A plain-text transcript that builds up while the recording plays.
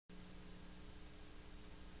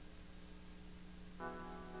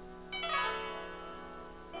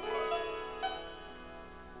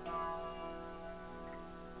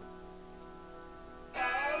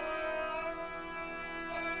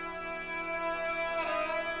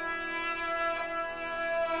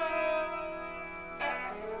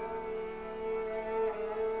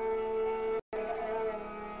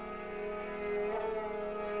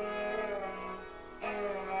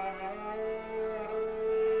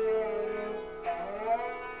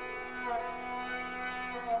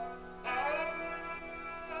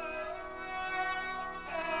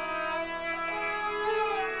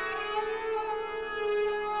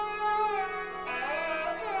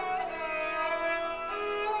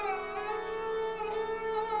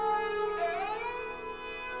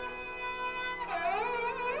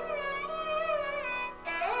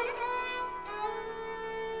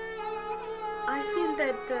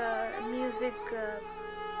music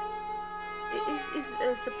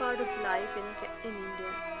is a part of life in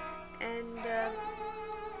India, and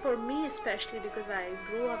for me especially, because I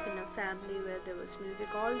grew up in a family where there was music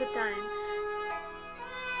all the time.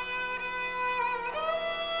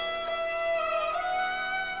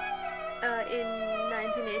 In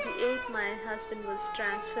 1988, my husband was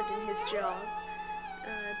transferred in his job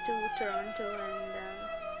to Toronto, and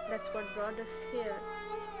that's what brought us here.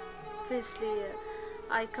 Obviously,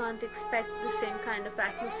 I can't expect the same kind of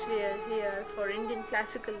atmosphere here for Indian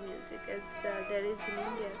classical music as there is in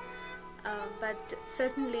India. But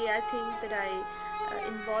certainly, I think that I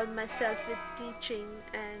involve myself with teaching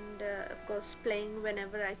and, of course, playing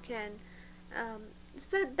whenever I can. Um,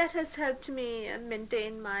 so that has helped me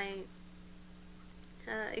maintain my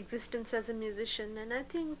existence as a musician, and I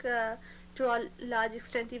think to a large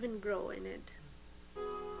extent even grow in it.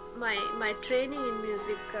 My training in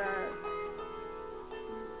music,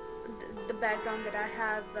 the background that I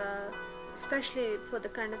have, especially for the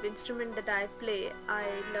kind of instrument that I play, I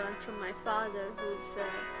learned from my father,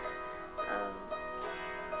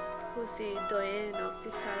 who's the doyen of the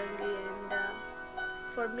sarangi, and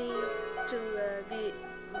for me to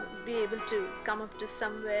be able to come up to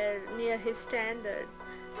somewhere near his standard,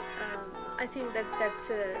 I think that that's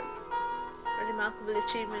a remarkable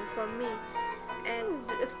achievement for me. And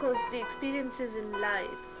of course, the experiences in life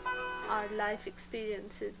are life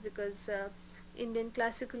experiences, because Indian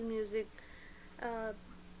classical music uh,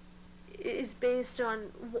 is based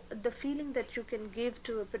on the feeling that you can give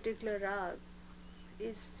to a particular rag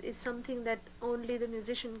is something that only the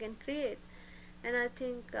musician can create. And I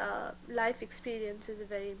think life experience is a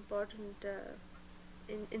very important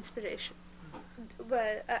inspiration.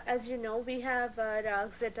 Well, as you know, we have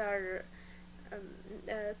rags that are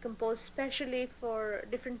composed specially for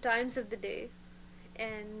different times of the day,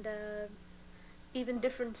 and even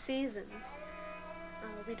different seasons.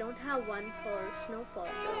 We don't have one for snowfall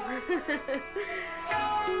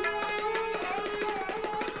though.